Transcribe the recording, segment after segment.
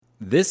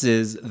This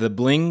is the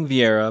Bling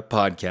Vieira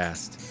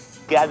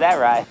podcast. Got that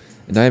right.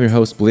 And I am your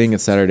host, Bling.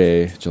 It's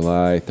Saturday,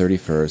 July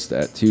 31st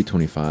at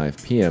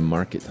 2:25 p.m.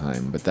 market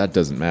time, but that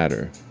doesn't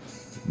matter.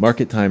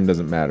 Market time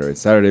doesn't matter.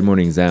 It's Saturday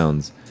morning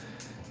Zounds.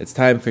 It's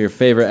time for your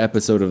favorite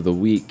episode of the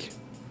week,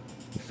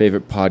 your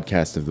favorite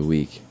podcast of the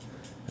week,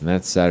 and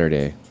that's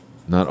Saturday,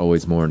 not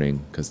always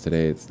morning, because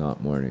today it's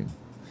not morning.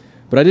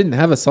 But I didn't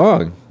have a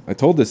song. I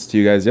told this to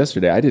you guys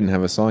yesterday. I didn't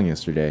have a song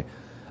yesterday.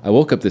 I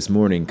woke up this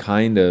morning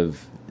kind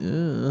of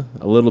a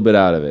little bit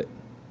out of it,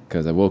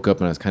 because I woke up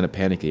and I was kind of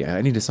panicky.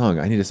 I need a song.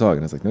 And I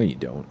was like, no, you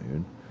don't,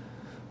 dude.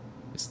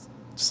 Just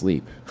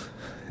sleep.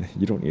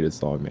 You don't need a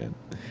song, man.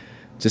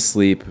 Just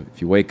sleep.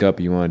 If you wake up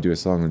and you want to do a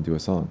song, then do a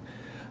song.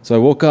 So I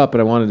woke up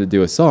and I wanted to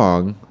do a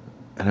song,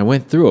 and I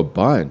went through a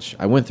bunch.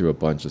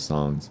 Of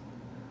songs.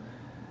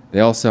 They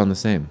all sound the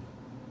same.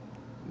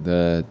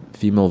 The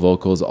female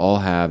vocals all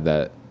have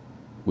that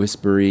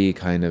whispery,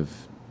 kind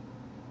of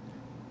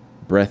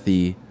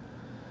breathy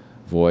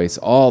voice.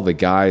 All the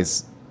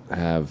guys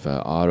have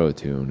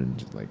auto-tune, and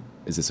just like,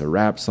 is this a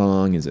rap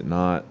song? Is it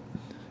not?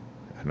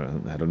 I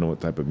don't know what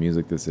type of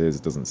music this is.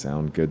 It doesn't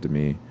sound good to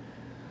me.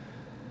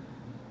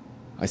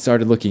 I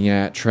started looking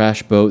at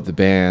Trash Boat, the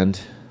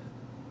band.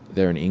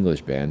 They're an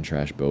English band,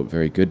 Trash Boat,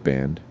 very good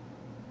band.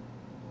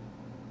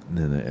 And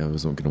then it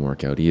wasn't going to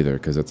work out either,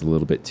 because it's a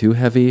little bit too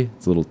heavy.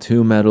 It's a little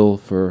too metal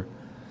for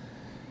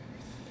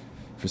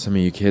some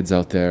of you kids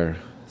out there.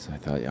 So I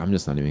thought, I'm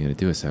just not even going to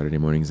do a Saturday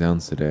morning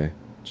Zounds today.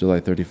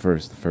 July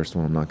 31st, the first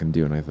one I'm not going to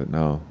do. And I thought,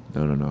 no.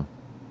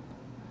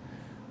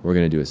 We're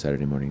going to do a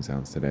Saturday morning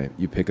Zounds today.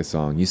 You pick a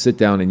song. You sit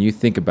down and you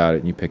think about it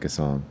and you pick a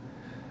song.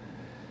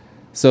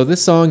 So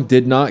this song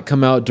did not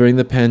come out during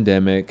the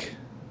pandemic,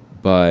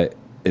 but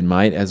it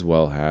might as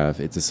well have.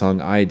 It's a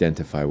song I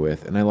identify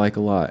with and I like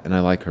a lot. And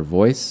I like her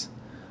voice.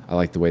 I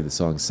like the way the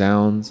song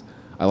sounds.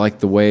 I like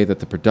the way that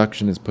the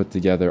production is put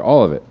together.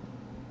 All of it.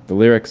 The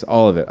lyrics,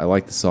 all of it. I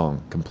like the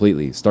song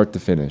completely, start to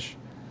finish.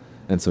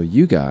 And so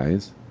you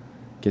guys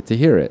get to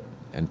hear it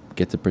and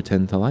get to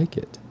pretend to like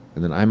it.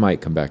 And then I might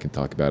come back and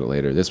talk about it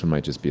later. This one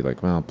might just be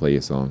like, well, I'll play you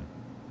a song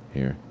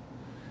here.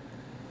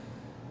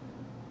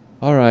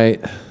 All right,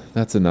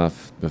 that's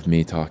enough of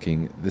me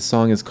talking. This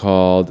song is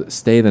called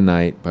Stay the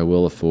Night by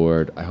Willa.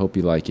 I hope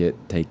you like it.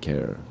 Take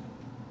care.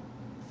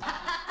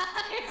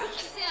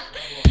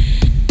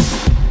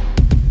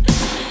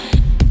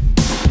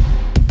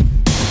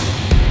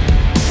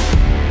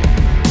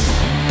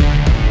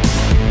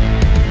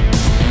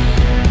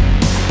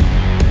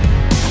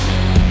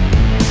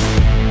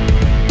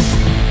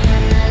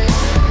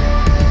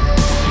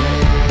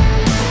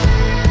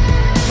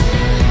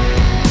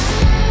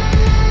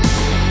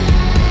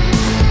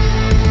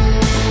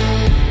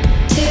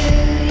 Do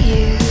you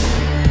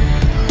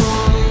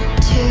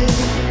want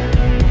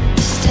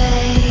to stay?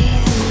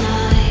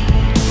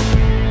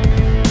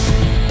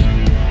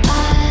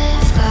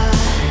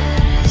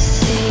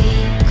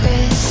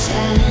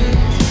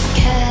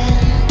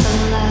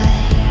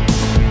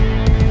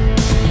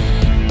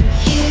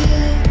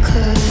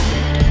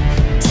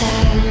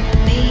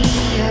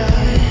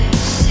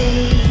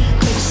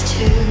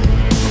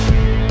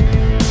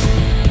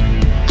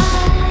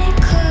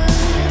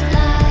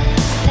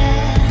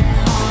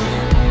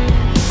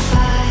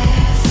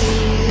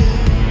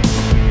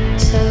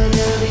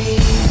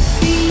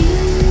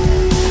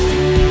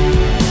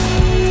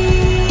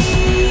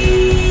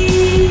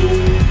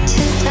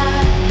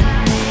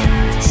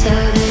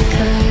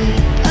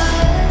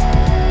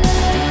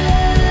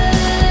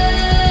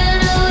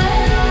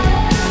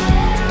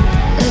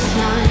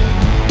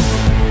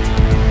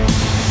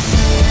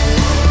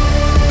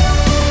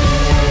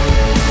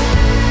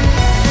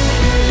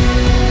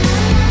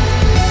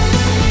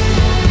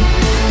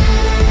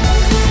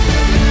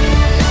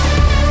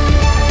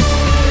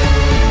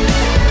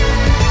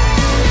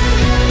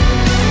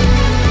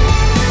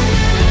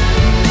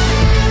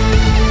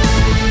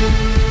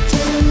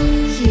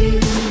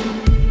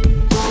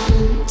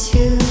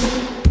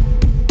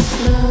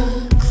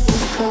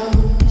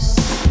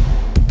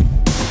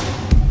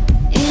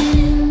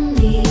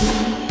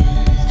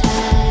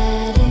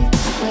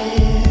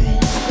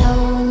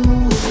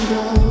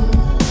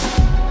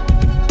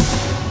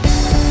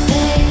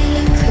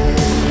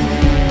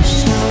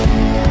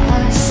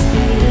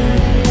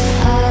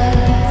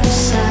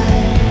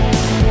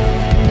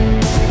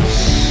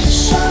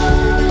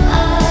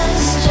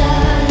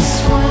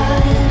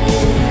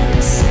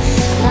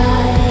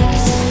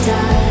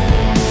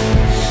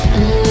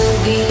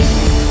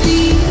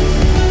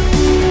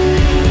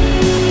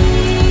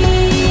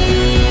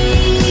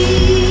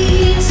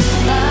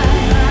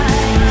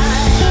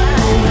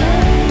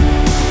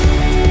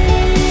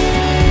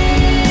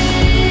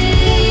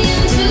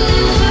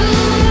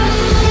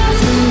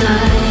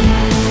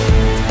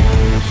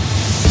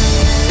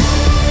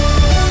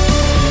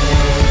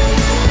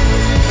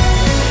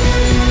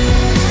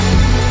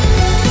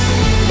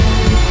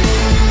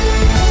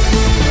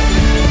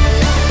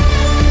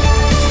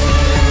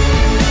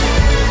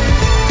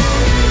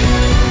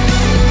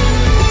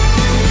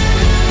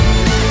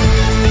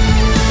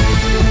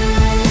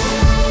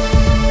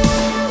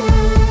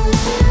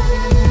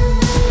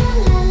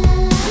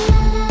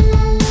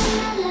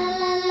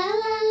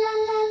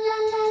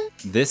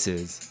 This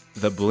is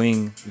the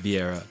Bling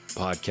Vieira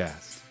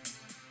Podcast.